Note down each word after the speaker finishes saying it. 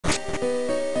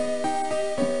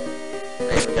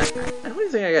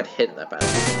even think I got hit in that battle.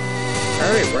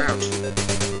 Alright, route.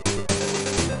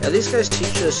 Now these guys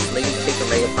teach us Mega Kick or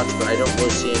Mega Punch, but I don't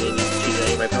really see any need to teach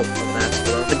any of my Pokemon that at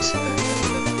the moment.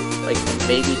 Like,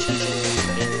 maybe teaching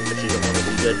in, but you don't want to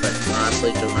be good, but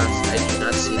honestly, I do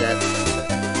not see that.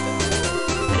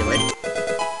 Anyway.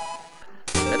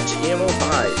 A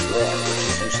TMO5, Roar, which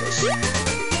is useless.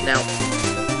 Now,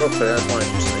 real quick, I just want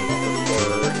to do something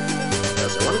before...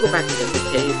 I want to go back into the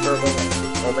cave for a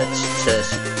moment to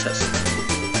test it. Because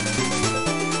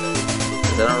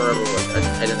I don't remember what...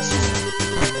 I didn't see it.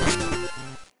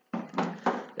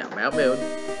 Now, Mount Moon.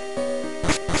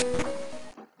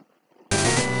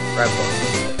 Raptor.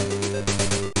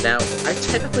 Now, I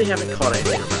technically haven't caught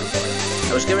anything in Raptor.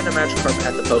 I was given a Magikarp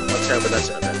at the Pokemon Center, but that's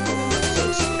an event Pokemon, so it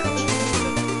doesn't count.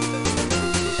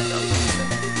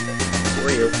 Who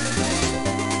are you?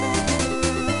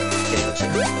 Okay, let's see.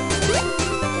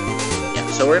 Yeah,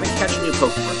 so we're gonna catch a new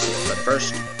Pokemon soon, but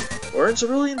first, we're in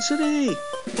Cerulean City!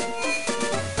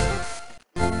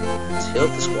 Let's heal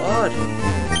up the squad!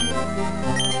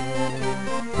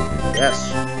 Yes.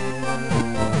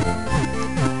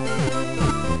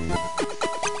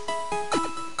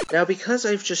 Now, because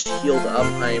I've just healed up,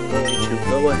 I'm going to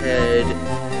go ahead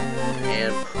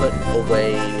and put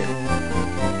away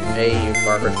a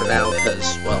Margaret for now,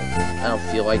 because, well, I don't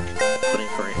feel like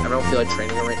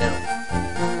training her right now.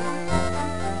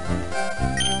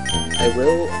 I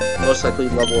will most likely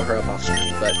level her up off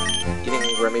screen, but getting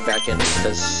Remy back in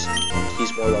because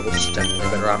he's more leveled is definitely a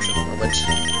better option at the moment.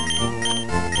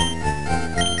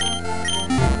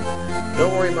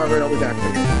 Don't worry, Margaret, I'll be back for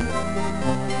you.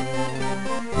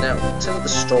 Now, let's head to the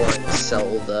store and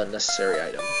sell the necessary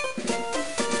item.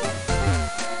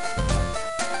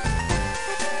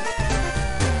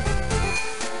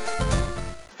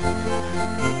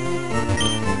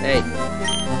 Hey.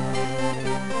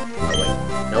 Oh wait,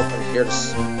 nope. I'm here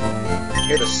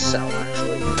to sell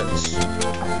actually, because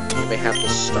you may have the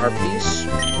star piece.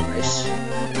 Nice.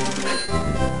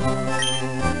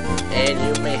 And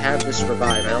you may have this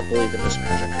revive. I don't believe in this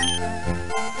magic.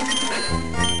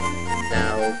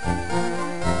 Now,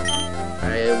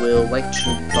 I will like to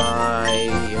buy...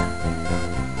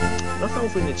 I don't know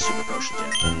if we need super potions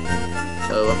yet.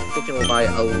 So I'm thinking we'll buy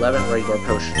 11 regular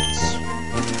potions.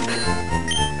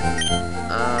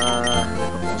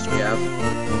 What else do we have? We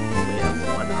have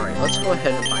 1. Alright, let's go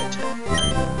ahead and buy 10.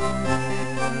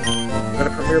 We got a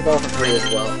Premier Ball for free as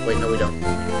well. Wait, no we don't.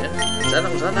 Was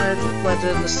that not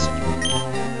implemented in this?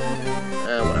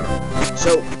 Whatever.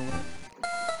 So,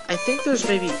 I think there's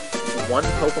maybe one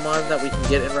Pokemon that we can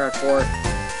get in Route 4.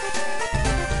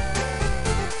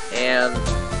 And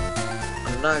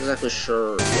I'm not exactly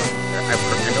sure what... I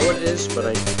know what it is, but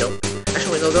I don't...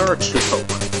 Actually, no, there are 2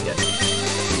 Pokemon we can get.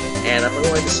 And I'm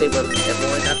going to say what... I'm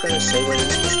not going to say what it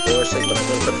is for spoiler's sake, but I'm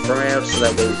going to put Fry out so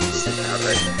that way we can sit down,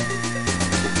 right?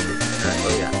 Alright,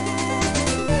 what do we got?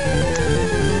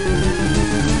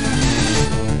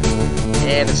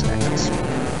 And it's Necklace.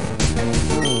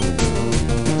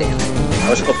 Damn it. I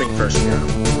was hoping for a Spearow.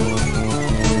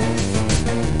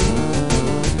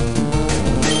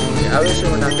 Yeah, obviously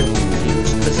we're not going to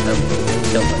confuse because that will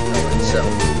kill my Alright, so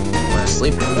we're going to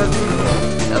sleep with it,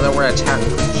 and then we're going to attack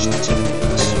with just intimidate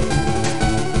us.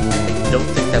 I don't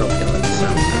think that'll kill it, so.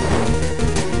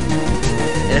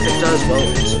 And if it does, well,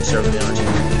 it's certainly on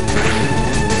team.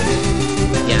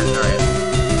 Yeah, alright.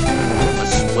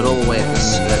 Let's whittle away at this.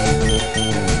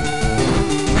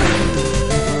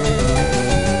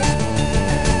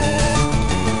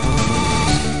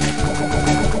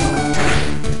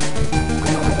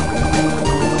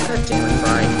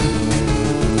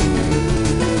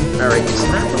 Alright, he's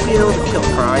not going to be able to kill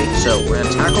Cry, so we're going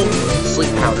to tackle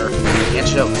Sleep Powder,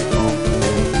 Antidote, Ball.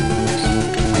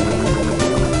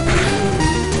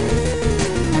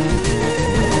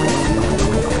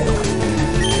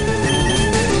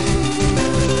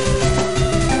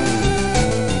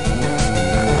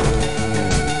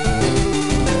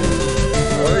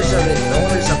 The only reason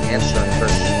I'm Antidote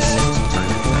first is to save some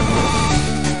time.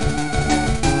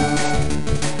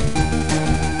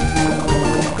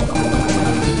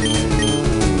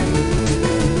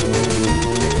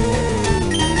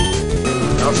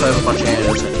 I also have a bunch of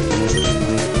antidotes I need to use.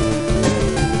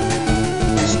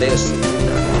 Stay asleep.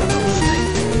 Snake.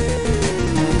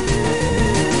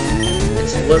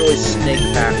 It's literally snake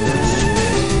backwards.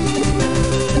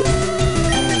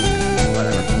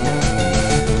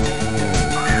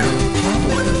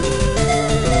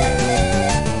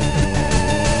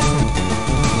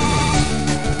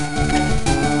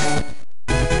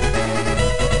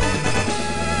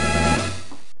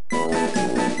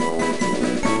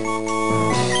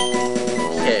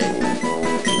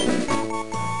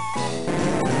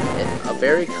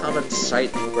 very common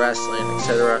sight in grassland,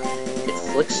 etc. It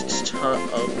flicks its tongue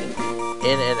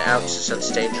in and out to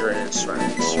sense danger in its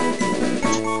surroundings.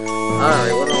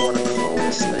 Alright, what do I want to call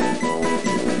this thing?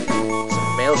 It's a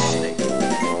male snake.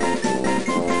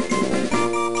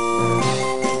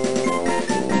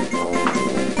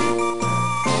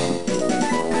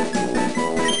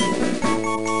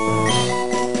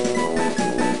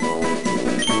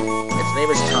 Its name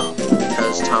is Tom,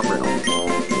 because Tom Riddle.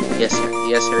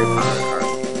 Yes, Harry Potter card. I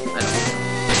don't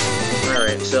know.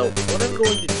 Alright, so what I'm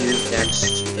going to do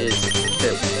next is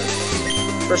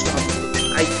first off,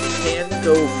 I can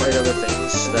go fight other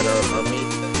things that are above me,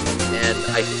 and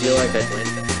I feel like I'd win.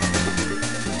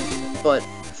 But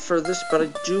I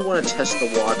do want to test the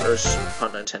waters,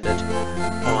 pun intended,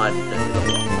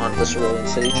 on this rolling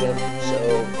city gym.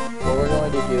 So what we're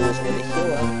going to do is we're going to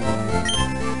heal up,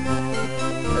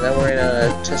 and then we're going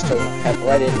to test to have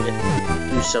Raiden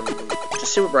do some,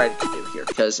 just see what Raiden can do here.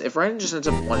 Because if Raiden just ends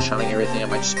up one-shotting everything, I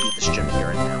might just beat this gym here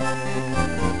and now.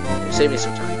 Save me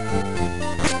some time.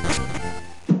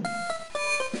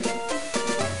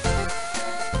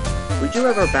 We do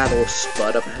have our battle of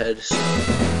Spud up ahead, so, you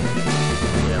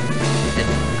know, and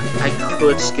I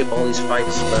could skip all these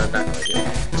fights, but I'm not going to do it,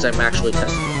 because I'm actually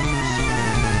testing the waters.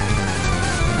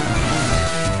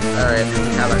 Alright,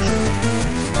 how about you?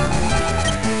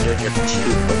 Doing your 2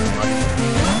 Pokemon.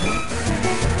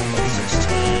 16,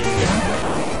 yeah.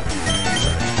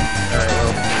 Alright,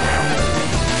 well.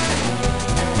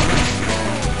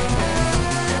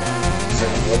 So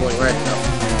I'm leveling right now.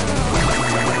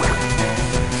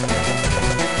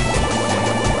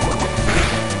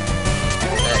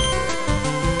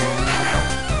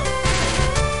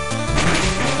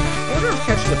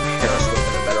 Catching a Paris would have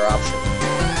been a better option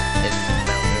in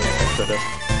Mountain Moon if I could have.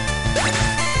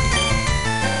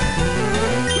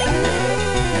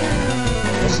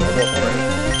 Also, don't worry.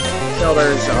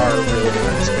 Shelters are really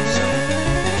expensive, so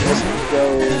let's go.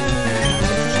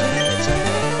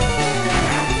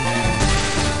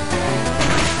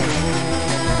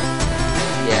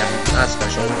 Yeah, not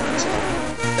special. That's all.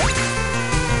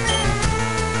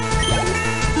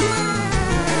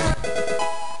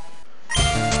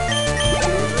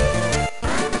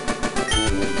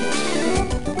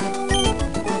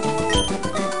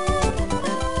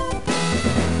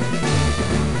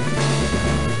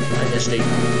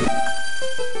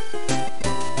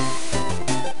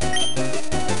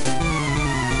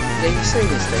 Yeah, you say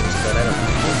these things, but I don't know.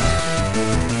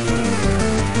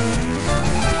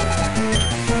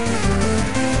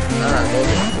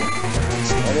 Logan.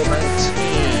 It's level 19.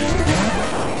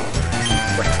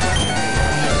 Crap.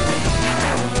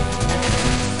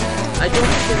 I don't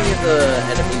think any of the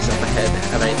enemies up ahead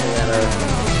have anything that are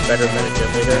better than a gym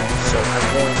leader, so I'm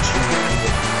going to...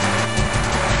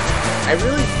 I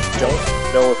really don't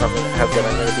know if how good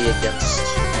I'm going to be against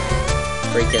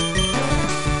freaking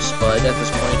Spud at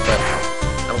this point, but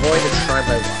I'm going to try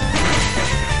my luck.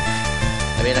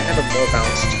 I mean, I have a more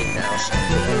balanced team now, so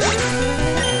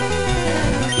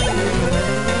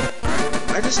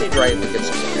I just need Raiden to get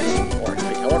some more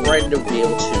XP. I want Raiden to be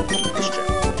able to beat this gym.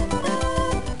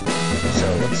 So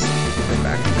let's get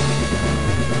back.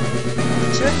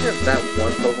 Considering that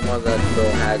one Pokemon that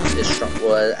Bill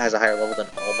has a higher level than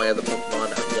all my other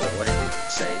Pokemon, I'm gonna go ahead and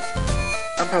say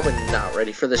I'm probably not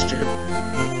ready for this gym.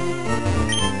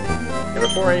 And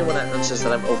before anyone announces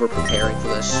that I'm over-preparing for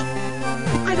this,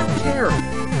 I don't care!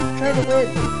 I'm trying to win!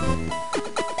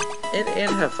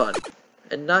 And have fun.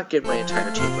 And not get my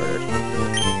entire team murdered.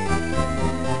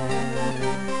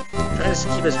 I'm trying to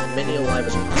keep as many alive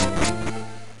as possible.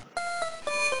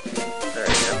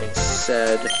 Alright, that being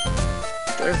said,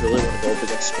 do I really want to go up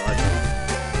against Spud?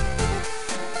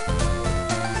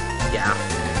 Yeah.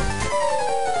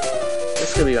 This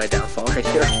is gonna be my downfall right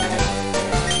here.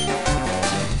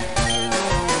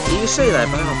 You say that,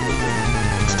 but I don't believe you.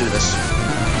 Let's do this.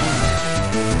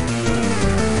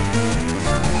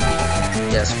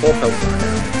 Yes, full Pokemon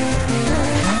now.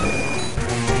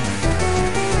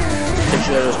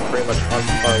 Pidgeotto is pretty much on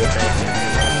par with me.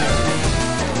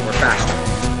 We're faster.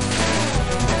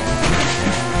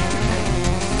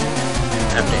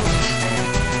 Have damage.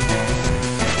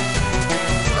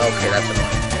 Okay, that's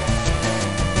annoying.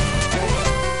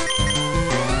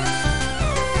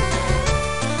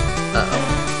 Uh-oh.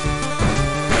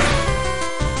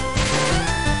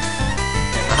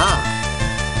 Aha!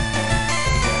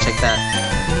 Take that.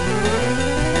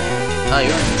 Oh, you're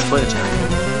going to use quick attack.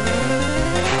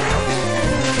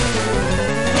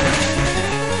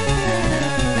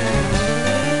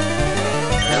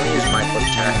 I'm going to use my quick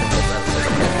attack and hope that's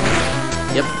okay.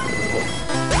 Yep. Cool.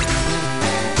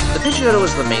 The Pidgeotto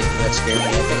was the main thing that scared me. I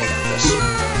think I got this.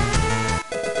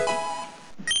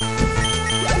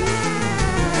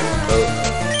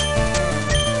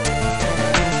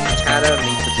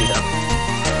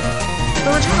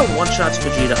 Somehow one-shots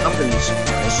Vegeta, I'm gonna be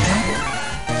surprised.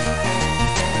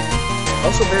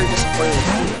 Also very disappointed with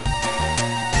Vegeta.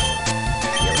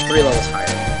 Yeah, 3 levels higher.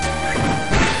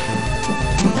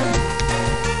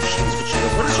 Jeez, Vegeta,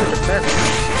 what is your defense?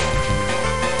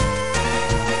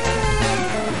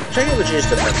 Check out Vegeta's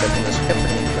defense in this. I kept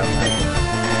thinking about that.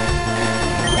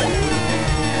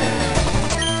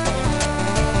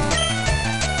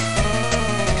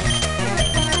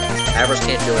 Avers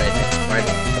can't do anything. Ryan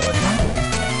can kill it.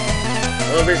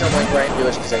 The only reason I'm letting Ryan do it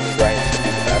is because I need Ryan to be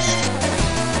the best.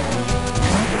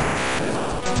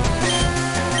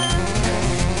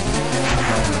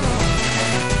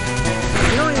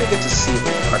 You don't even get to see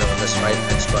Leonardo in this fight,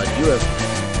 X-Bud. You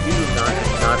do not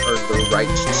earned the right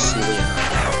to see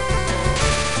Leonardo.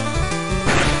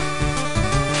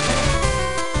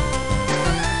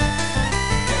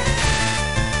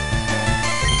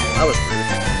 That was rude.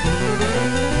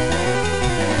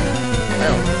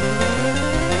 Well.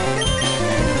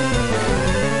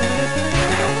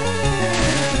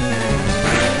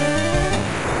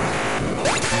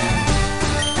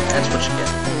 That's what you get.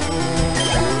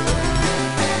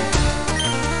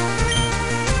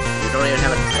 You don't even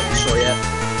have a dinosaur yet?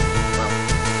 Well.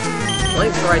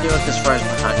 Wait for I do it this far as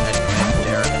behind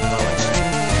Derek and Lois.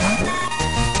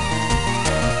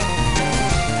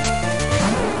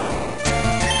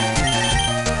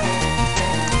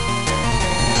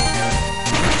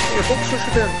 Your folks should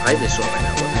have been an Ivysaur right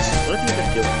now. What have you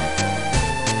been doing?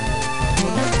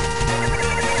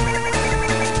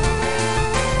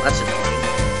 That's annoying.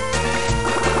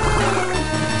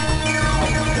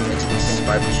 It's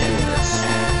 5-2 minutes.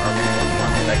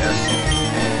 I guess.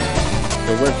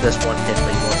 He'll live this one hit,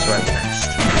 but he won't survive the next.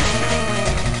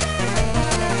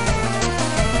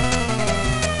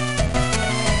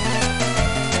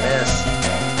 Yes.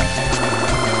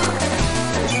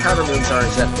 His powder moves aren't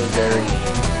exactly very...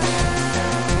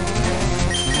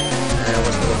 I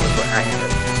wasn't looking for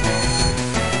accurate.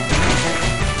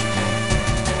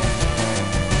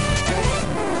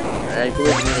 I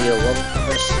believe I'm gonna get a level for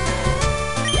this.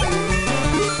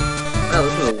 Wow,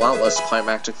 this was a lot less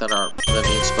climactic than me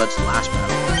and Spud's last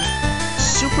battle.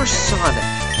 Supersonic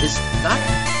is not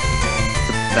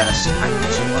the best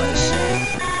accuracy-wise.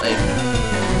 Like,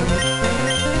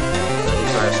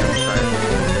 35, 75,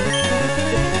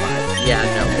 55. Yeah,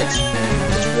 no, it's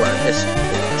worse. It's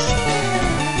worse.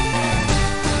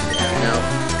 Yeah, no.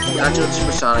 You're not doing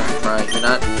supersonic, right? You're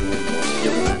not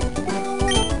doing that.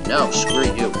 No,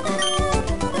 screw you.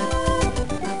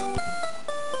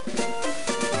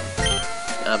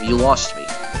 You lost me,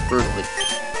 brutally.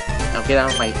 Now get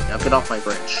off my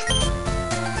bridge.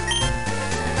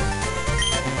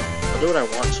 I'll do what I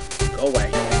want. Go away.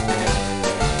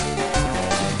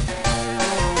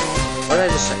 What did I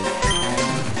just say?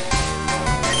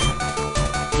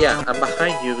 Yeah, I'm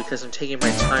behind you because I'm taking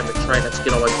my time to try not to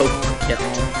get all my Pokemon killed.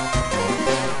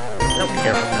 I don't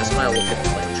care about this. I look at the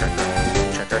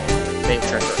flame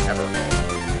checker ever.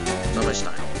 Not my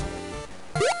style.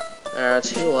 Let's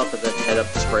heal up and then head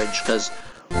up this bridge, because,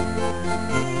 you know,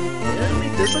 I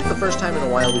mean, this is like the first time in a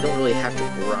while we don't really have to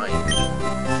grind. We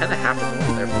kind of have to go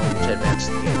in there to advance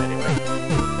the game anyway.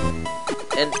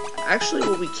 And actually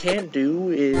what we can do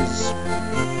is,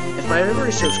 if my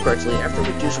memory serves correctly, after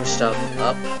we do some stuff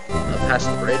up past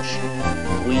the bridge,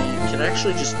 we can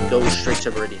actually just go straight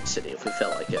to Viridian City if we feel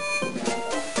like it.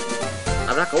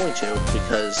 I'm not going to,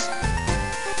 because...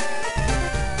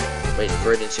 Wait,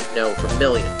 Viridian City. No,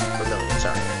 Vermilion,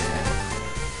 sorry.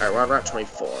 Alright, we're on Route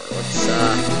 24. Let's,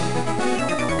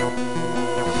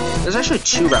 There's actually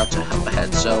 2 routes up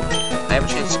ahead, so I have a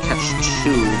chance to catch 2.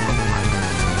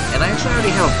 And I actually already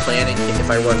have a plan if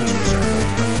I run into a circle.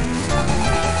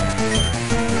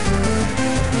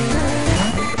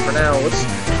 But for now, let's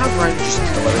have Ryan just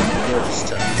kill everything here just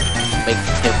to make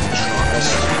him the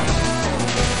strongest.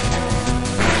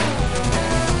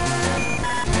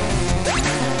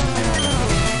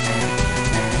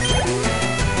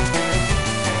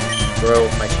 Throw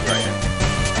my team right in.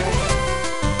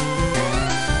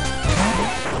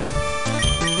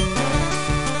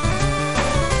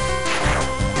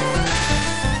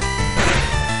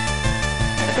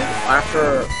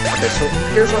 After, okay, so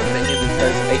here's what I'm thinking,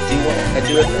 because I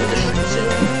do have to end the stream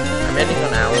soon. I'm ending on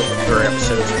an hour per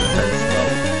episode because, well,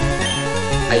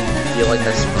 I feel like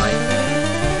that's fine.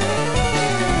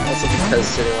 Also because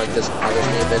sitting like this bothers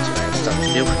me a bit, so I have stuff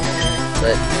to do.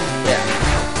 But, yeah.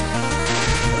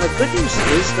 The good news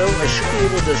is, though, I should be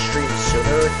able to stream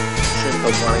sooner, stream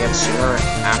Pokemon again sooner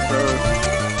after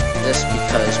this,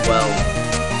 because, well,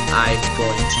 I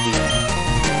won't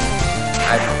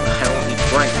be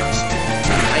grinding.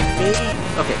 I may...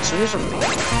 Okay, so here's what I'm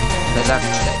thinking, because after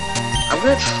today, I'm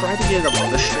gonna try to get an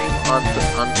Among Us stream on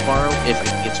tomorrow if I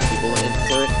can get some people in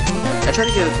for it. I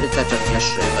tried to get that done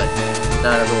yesterday, but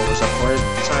not everyone was up for it at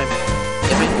the time.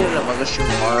 If I can get an Among Us stream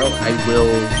tomorrow, I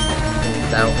will.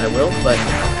 But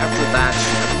after that,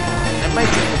 I might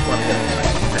do one of them,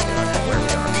 depending on where we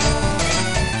are.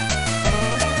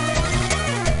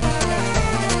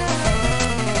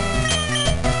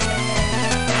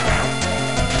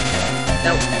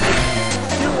 Now,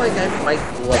 I feel like I might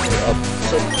level up.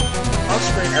 So, off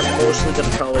screen, I'm mostly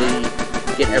gonna probably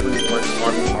get everyone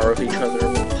on par with each other,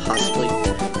 possibly.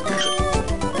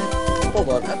 Hold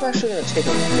on, I'm actually gonna take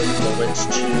a quick moment to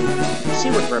see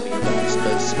what Remy evolves,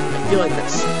 because I feel like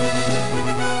that's...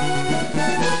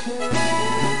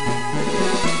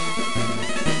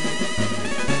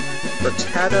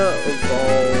 Rattata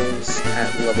evolves at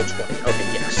level 20. Okay,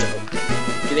 yeah, so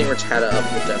getting Rattata up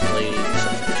will definitely be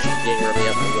something. Getting Remy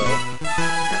up, I will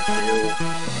have to do.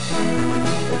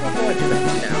 How do I do that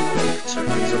now? Sorry,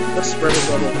 so what's Remy's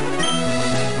level?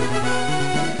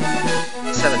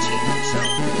 17, so.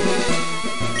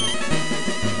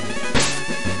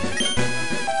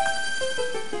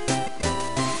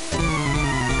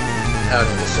 Okay,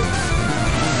 we'll see.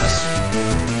 Yes.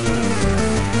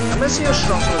 I'm gonna see how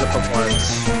strong some of the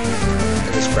Pokemons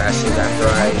in this grass is after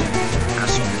I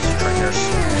pass on these trainers.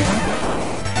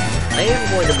 I am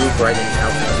going to move right in and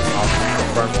out off the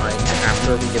front lines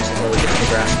after we get to the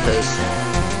grass, because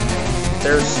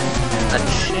there's a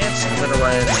chance I'm gonna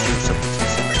run into some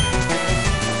specific.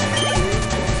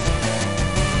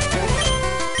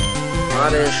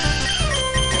 Oddish.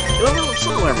 You know, I'm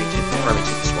still gonna take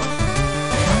this one.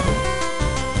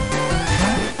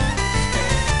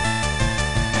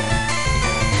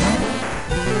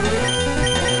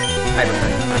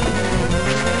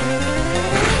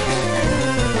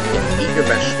 Yeah, eat your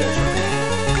vegetables,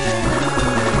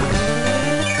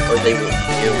 or they will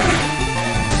kill you.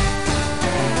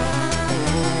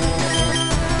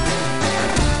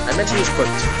 I meant to use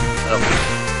quick. Oh.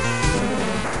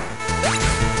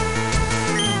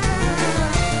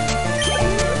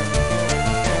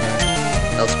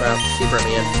 Bellsprout, keep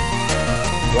Remy in.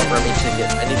 Want Remy to get.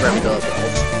 I need Remy to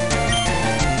evolve.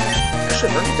 Actually,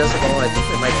 if Remy does evolve, I think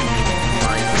it might be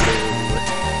fine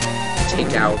to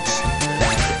take out.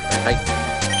 I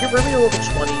give Remy a level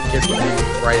 20, get Remy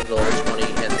right at level 20,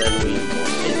 and then we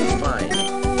may be fine.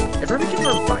 If Remy can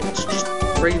learn bites, just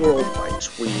regular old bites,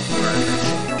 we learn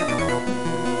eventually.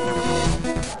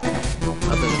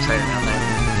 Oh, there's a trainer down there.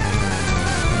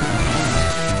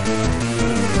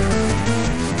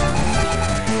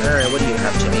 Alright, what do you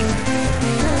have to me?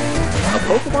 A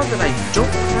Pokemon that I don't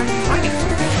mind fighting.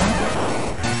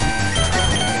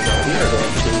 So we are going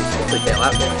to quickly bail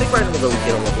out. Well, I think right in the middle we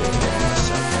get a level of this,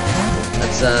 so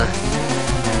let's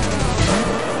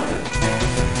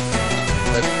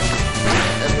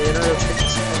and Leonardo takes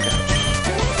this fuck out.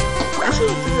 I actually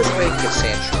don't think there's a way to get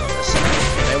Sandshrew in this.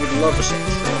 I would love a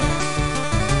Sandshrew.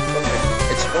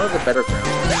 It's one of the better ground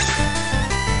types.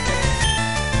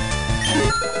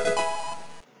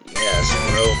 Yes,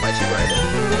 bro, mighty rider.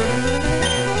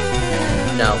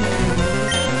 No.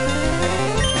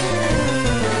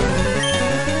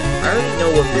 I already know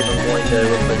what we've been going to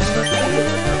replace that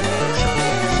with.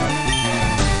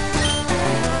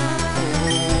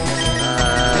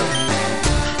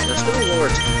 Let's go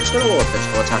to lower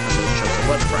physical attack as those chunks of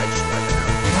blood before I just wipe it out.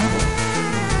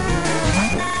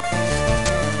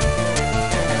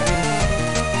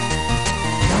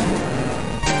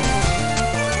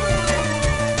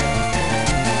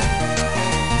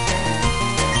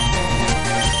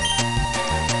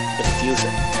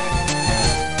 Confusion.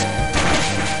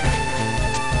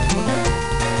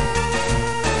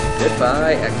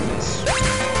 Goodbye, Ekans.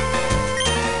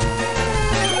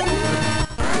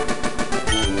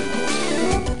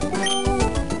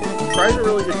 Fry's a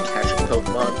really good catching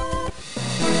Pokemon.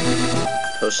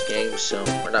 Post-game, so...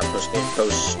 Or not post-game,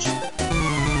 post...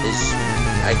 is...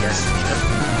 I guess...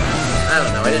 I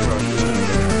don't know, I didn't really use it.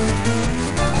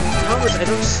 However, I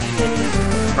don't see any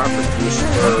proper use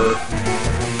for...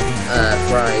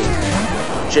 Fry...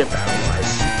 gym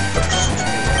battle-wise.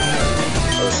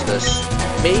 Post this.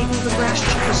 Maybe the grass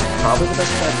gym is probably the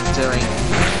best bet, considering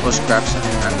most grass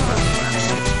types.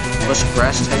 Most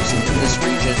grass types in this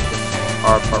region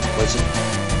are part poison.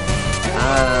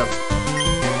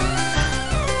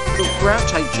 The ground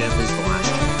type gym is the last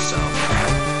gym, so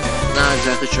not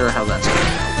exactly sure how that's going to go.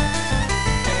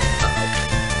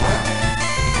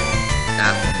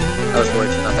 Nah, I was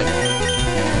worried for nothing.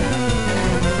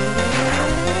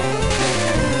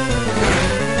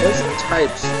 Poison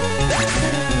types.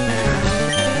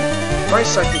 My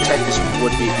psychic type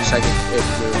would be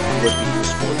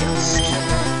useful against.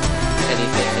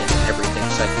 anything and everything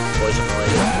psychic poison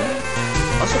related.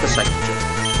 Also the psychic gym.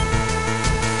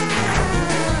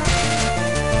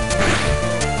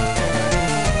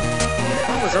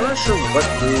 I'm not sure what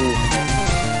move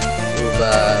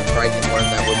Fry can learn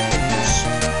that would use.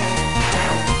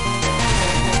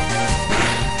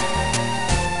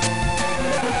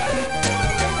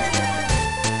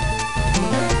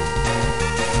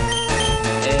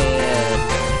 And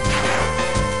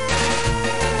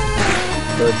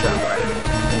good job, Ryder.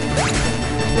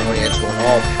 Going into an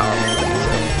all-powerful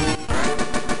control.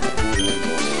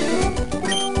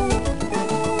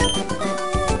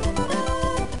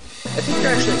 I think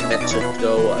you're actually meant to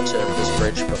go to this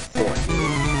bridge before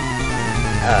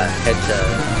head to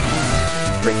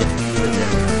freaking the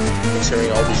gym,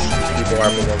 considering all these people are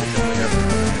below the gym leader.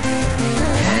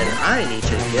 And I need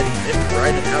to get it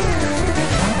right out of here.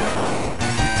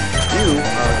 You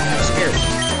are scared.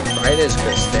 Right is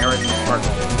because they're in the park.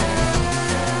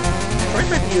 Right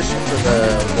might be useful for the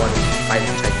one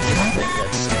fighting type gym thing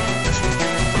that's this week.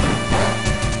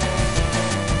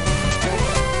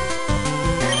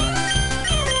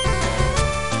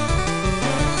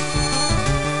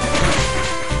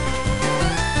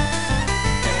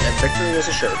 Victory was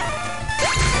assured.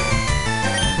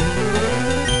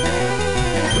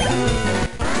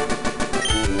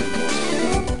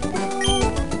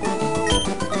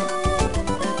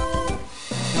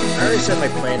 I already said my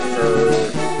plan for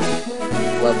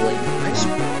leveling my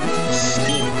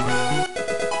steam.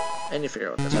 And you figure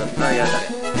out what that's at. Oh yeah, okay.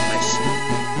 Nice.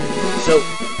 So,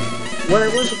 what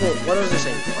was I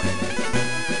saying before?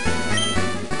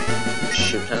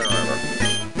 Shoot, I don't remember.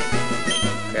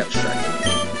 I got distracted.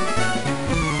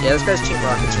 Yeah, this guy's Team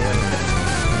Rocket's are winning.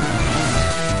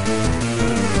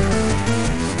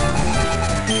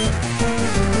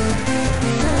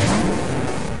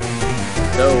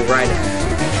 Go right ahead.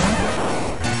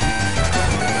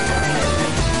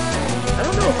 I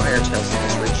don't know if Iron Tail's in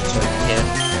this region, so I can't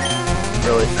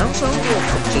really. I also don't know if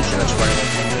competition that's right.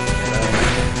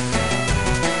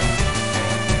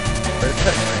 Very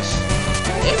cut, nice.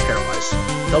 And paralyzed.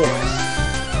 Double nice.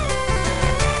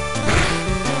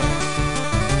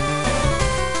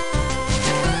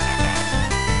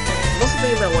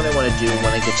 About what I want to do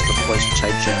when I get to the poison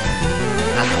type gym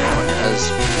at the moment,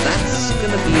 as that's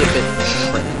gonna be a bit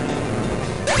tricky.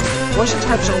 Poison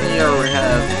types only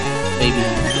have maybe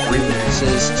 3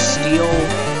 weaknesses: steel,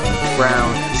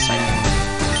 ground, and psychic.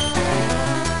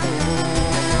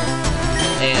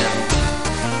 And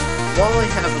while I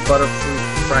have a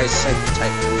butterfly psychic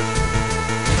type move,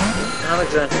 I'm not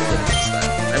exactly good against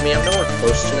that. I mean, I'm nowhere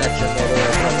close to that gym level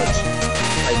at the moment.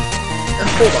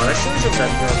 Hold on, as soon as I'm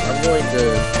done here, I'm going to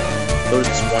go to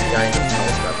this one guy and tell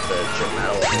us about the gym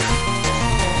battle.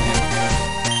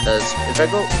 Because if I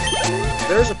go,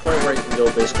 there's a point where I can go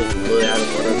basically completely out of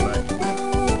order, but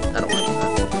I don't want to do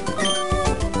that.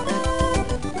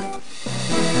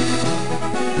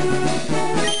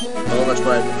 Well, that's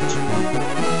what I want.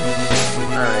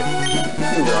 Alright,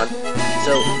 moving on.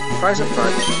 So, Fry's up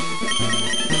front.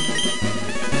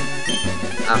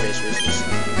 Obvious reasons.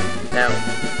 Now,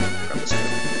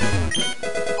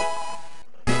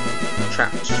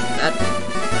 traps. That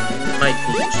might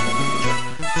be useful in the future.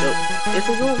 So, if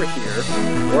we go over here,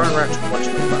 we're on Route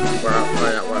 125. We're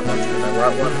at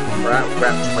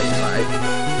Route 25.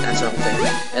 That's our thing.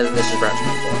 And then this is Route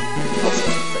 24. Also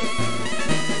our thing.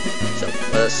 So,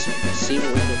 let us see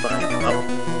what we can find. Oh,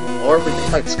 or we can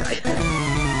fight this guy.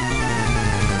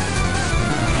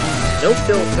 No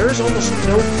fill. There is almost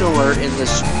no filler in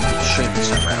this stream this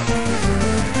time around.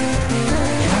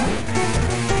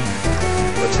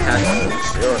 Let's hack those.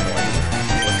 You're annoying.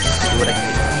 Let's see what I can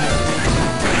do.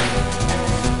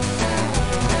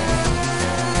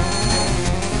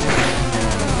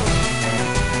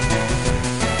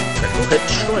 Critical hit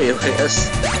destroy you, I guess.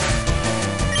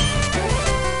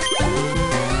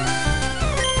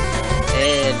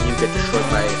 And you get destroyed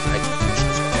by execution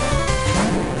as well.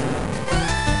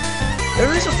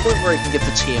 There is a point where I can get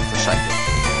the TM for Psychic.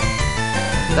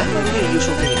 That might be a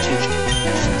useful thing to teach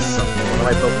something one of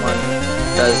my Pokemon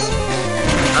does.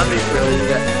 How many really you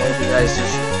got? All of you guys,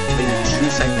 there's maybe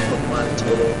 2 Psychic Pokemon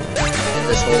total in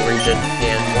this whole region,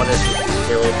 and one is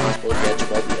nearly impossible to get,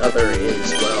 while the other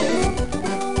is, well,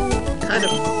 kind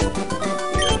of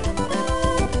weird.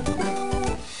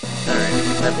 Alright,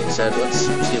 that being said, let's see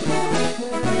what we can do.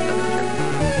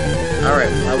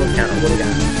 Alright, I will count it. What do we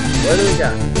got? What do we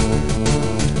got?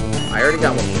 I already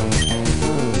got one.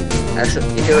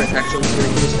 Actually, here it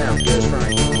is now. Here is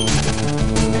Fry.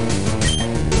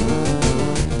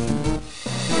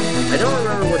 I don't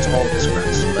remember what's all this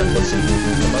grass, but let's see.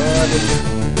 Come on.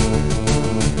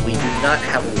 We do not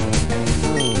have a lead.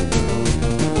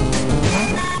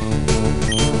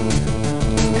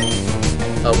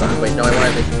 wait, no, I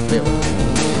want to make it male.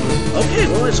 Okay,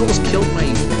 well, it's almost killed my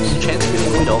chance of being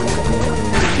a Weedle.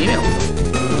 Female.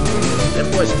 And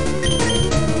poison.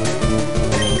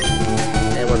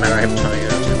 And what matter, I have a ton of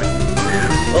arrows anyway.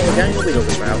 Well, we're getting a Weedle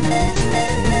this route.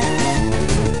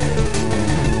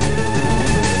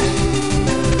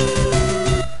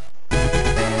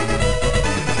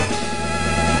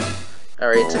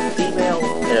 Alright, it's a female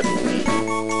and a bee.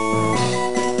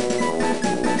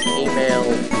 Female,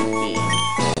 bee.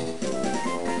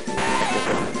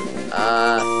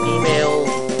 Female,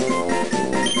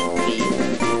 bee.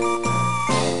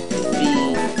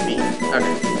 Bee, bee.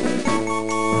 Okay.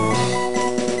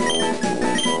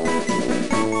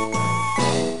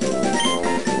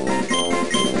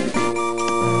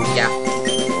 Yeah.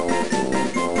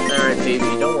 Alright, Phoebe,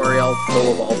 don't worry, I'll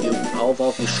evolve you. I'll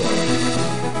evolve you shortly.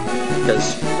 Because,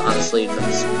 honestly,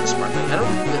 that's the smart thing. I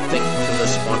don't really think I'm going to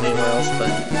spawn anywhere else,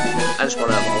 but I just want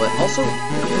to evolve it. Also,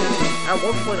 at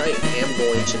one point I am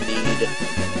going to need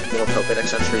more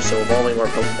Pokédex entries, so evolving more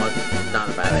Pokemon, not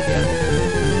a bad idea.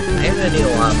 I am going to need a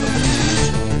lot of Pokédex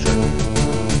entries.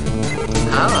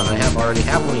 I already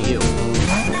have one of you.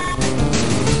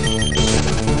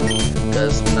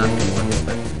 Because not going to work with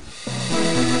it.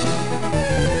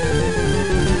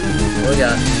 What we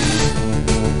got?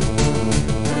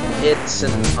 It's an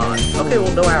odd. Okay,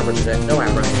 well, no Abra today. No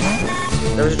Abra.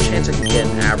 There was a chance I could get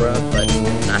an Abra, but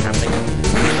not happening.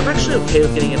 I'm actually okay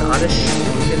with getting an Oddish.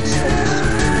 It's almost...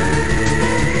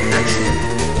 Actually...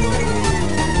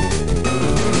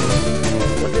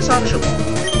 What is Oddish evolve?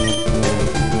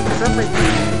 That might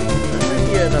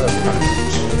be another product.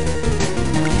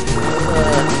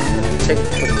 Take a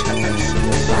quick time to see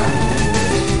this.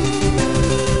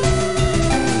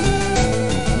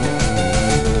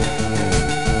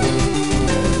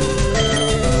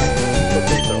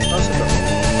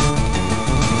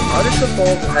 Oddish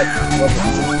evolved at level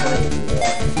 2.1.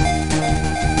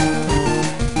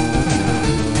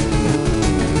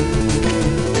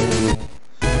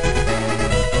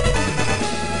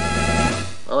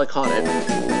 Well, I caught it.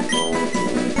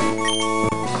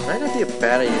 Might not be a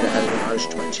bad idea to have an Oddish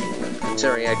to my team,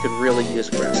 considering I could really use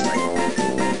Grass type.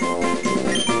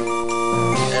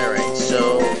 Alright,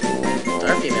 so...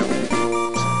 Our female.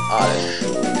 Oddish.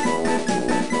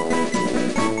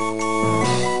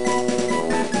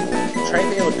 Try to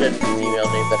think of a good female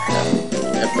name that had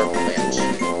a purple plant.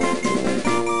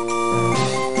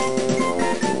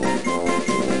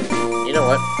 You know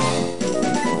what?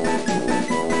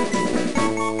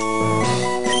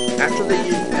 After the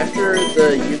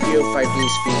Yu-Gi-Oh!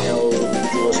 5D's female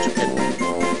duelist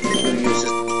who uses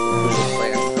a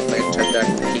plant type deck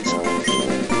for keys on.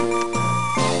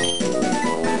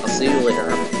 I'll see you later.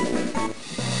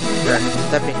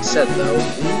 That being said, though, we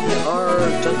are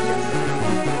done here.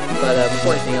 But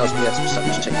before anything else, we have some stuff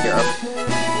to take care of.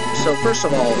 So first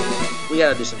of all, we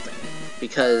gotta do something.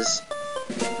 Because,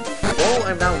 while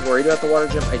I'm not worried about the water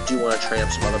gym, I do want to train up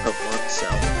some other Pokemon, so...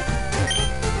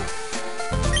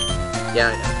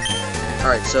 Yeah, I know.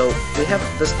 Alright, so we have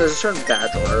this. There's a certain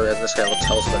badge order, and this guy will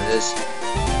tell us what it is.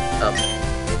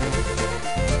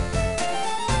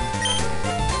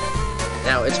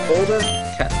 Now, it's Boulder,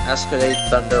 Cascade,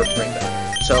 Thunder, Rainbow.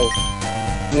 So,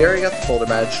 we already got the Boulder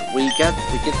badge. We get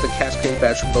the Cascade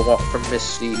badge from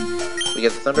Misty. We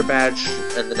get the Thunder badge,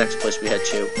 and the next place we head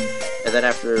to. And then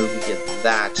after we get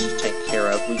that taken care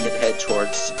of, we can head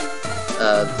towards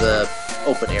the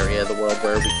open area of the world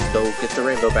where we can go get the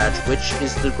Rainbow badge, which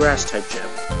is the Grass type gym.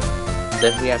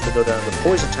 Then we have to go down to the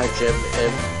Poison type gym,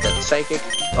 and then Psychic,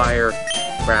 Fire,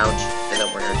 Ground, and then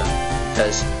we're done.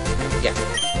 Because, yeah.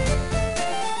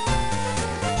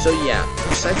 So yeah,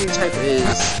 Psychic type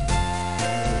is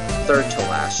third to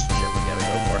last gym we gotta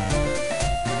go for.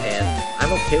 And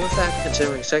I'm okay with that,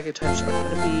 considering Psychic types are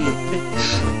gonna be a bit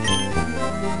tricky.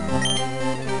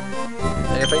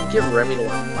 And if I can give Remy to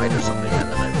one fight or something,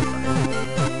 then I'd be fine.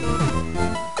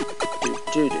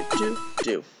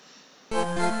 Do.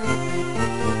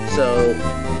 So,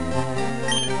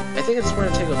 I think it's going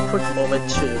to take a quick moment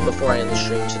before I end the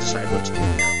stream to decide what to do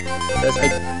here. Because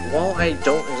while I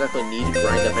don't exactly need to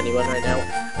grind up anyone right now,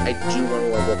 I do want to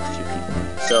level up a few people.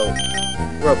 So,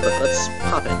 real quick, let's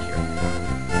pop in here.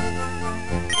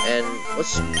 And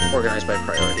let's organize by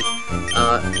priority.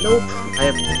 Nope, I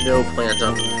have no plans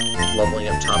on leveling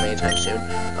up Tom anytime soon.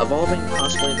 Evolving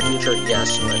possibly in the future,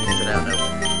 yes, but for now, no.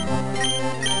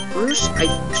 Bruce, I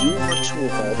do want to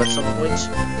evolve at some point,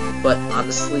 but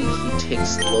honestly, he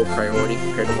takes low priority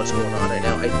compared to what's going on right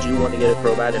now. I do want to get a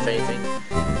Crobat, if anything.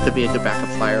 Could be a good backup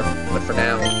flyer, but for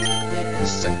now, it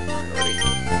is second priority.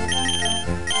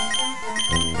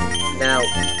 Now,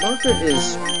 Now, Margaret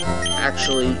is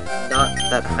actually not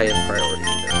that high in priority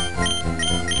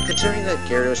either. Considering that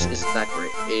Gyarados isn't that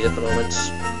great, 8 at the moment,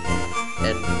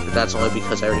 and that's only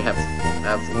because I already have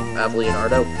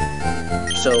Leonardo.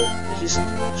 So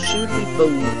she would be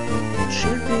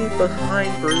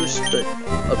behind Bruce, but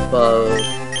above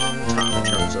Tom in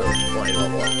terms of flying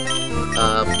level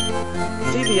up.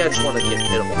 Phoebe, I just want to get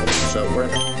hit evolved, so we're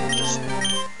gonna just.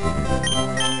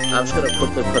 I'm just gonna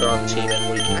quickly put her on the team,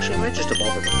 and we actually might just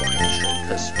evolve her before I stream,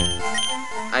 because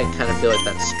I kind of feel like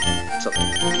that's something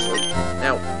easily.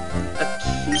 Now,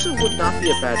 Akiza would not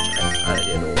be a bad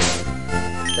idea to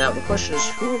evolve. Now, the question is,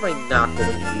 who am I not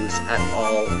going to use at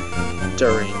all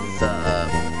during the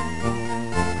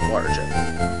water gym?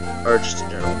 Or just in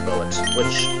general moments,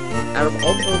 which, out of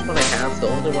all the Pokemon I have, the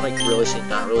only one I can really see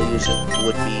not really using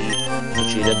would be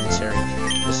Vegeta, considering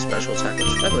his special attack,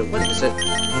 which, by the way, what is it?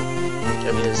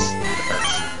 I mean, his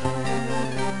defense.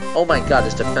 Oh my god,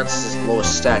 his defense is his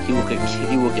lowest stat. He will get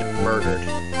murdered.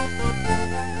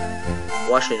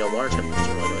 Well, actually, no, water type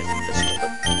doesn't really do anything physical,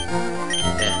 but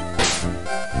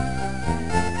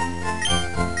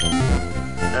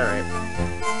Alright.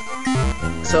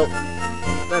 So,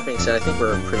 that being said, I think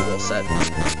we're pretty well set.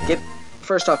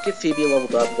 First off, get Phoebe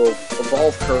leveled up, we'll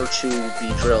evolve her to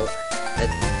Beedrill,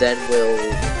 and then we'll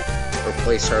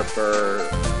replace her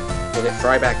we'll get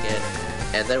Fry back in,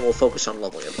 and then we'll focus on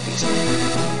leveling up Akiza.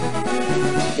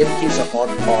 Get Akiza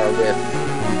on par with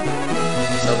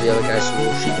some of the other guys who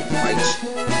she can fight,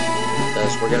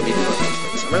 because we're going to be doing those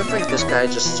things. I'm going to fight this guy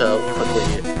just to quickly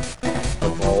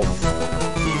evolve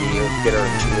Phoebe, or get her 2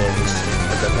 levels,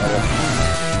 and then level.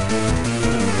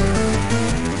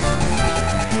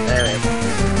 Alright.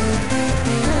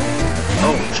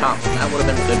 Oh, Chop. That would have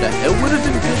been good to... It would have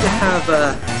been good to have,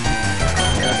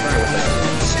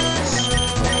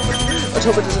 Let's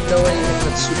hope it doesn't know anything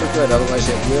that's super good, otherwise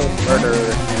it will murder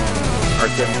our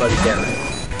good buddy Gary.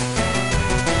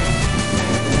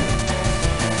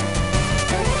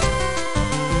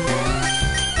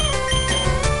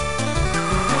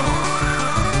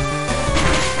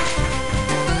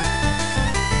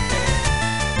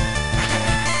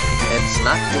 It's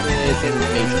not doing anything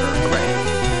major, hooray.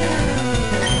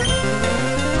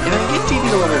 If I can get Phoebe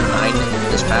to level 9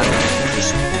 in this battle,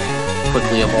 just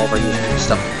quickly evolve her using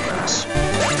stuff in the grass.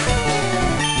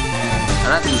 I'm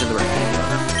not using the red paint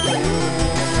runner.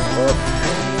 Or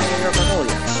any of my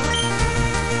Holians.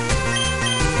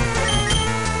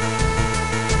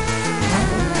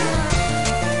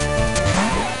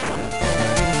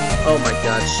 Oh my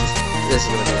god, this is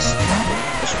gonna be this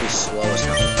should be slow as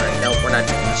hell. Alright, no, we're not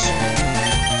doing this.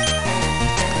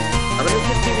 I'm gonna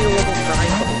give Phoebe a level 9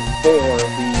 before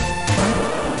we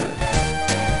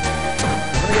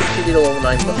to level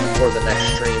 9 before the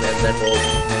next stream, and then we'll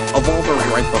evolve her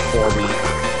right before we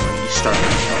start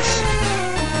anything else.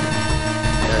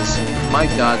 Because, my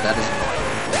god, that is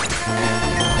annoying.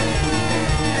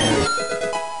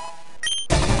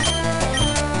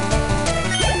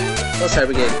 Plus, I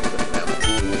would get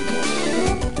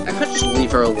I could just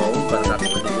leave her alone, but I'm not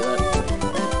going to do that,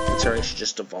 considering she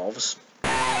just evolves.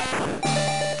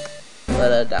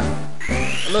 But,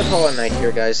 I'm gonna call it a night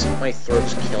here, guys. My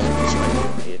throat's killing me, so I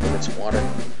need to get some water.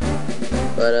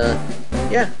 But,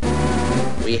 yeah.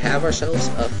 We have ourselves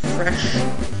a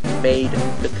fresh-made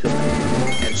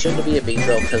Kakuna. And soon to be a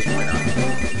Beedrill, because why not?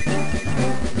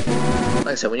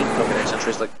 Like I said, we need Pokedex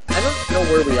entries. Like, I don't know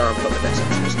where we are in Pokedex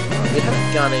entries. We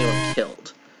haven't gotten anyone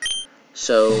killed.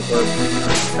 So, we're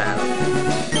not bad.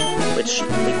 Which,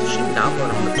 did she not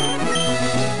learn on the Pokemon?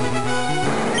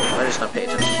 I just not pay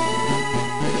attention.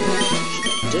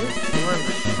 Didn't run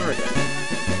hard.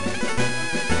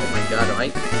 Oh my god,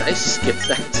 I skipped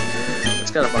that.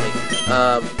 That's kind of funny.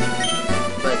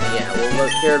 But yeah, we'll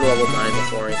look here at level 9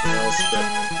 before anything else, but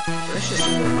let's just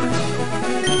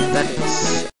that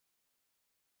means